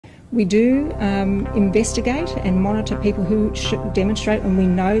We do investigate and monitor people who demonstrate and we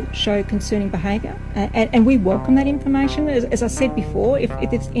know show concerning behaviour, and we welcome that information. As I said before, if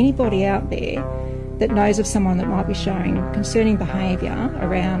there's anybody out there that knows of someone that might be showing concerning behaviour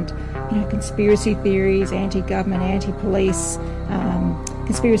around, conspiracy theories, anti-government, anti-police,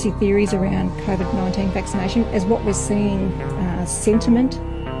 conspiracy theories around COVID-19 vaccination, as what we're seeing sentiment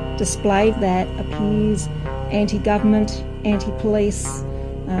displayed that appears anti-government, anti-police,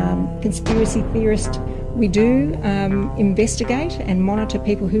 conspiracy theorist, we do investigate and monitor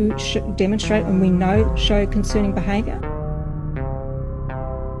people who demonstrate and we know show concerning behaviour.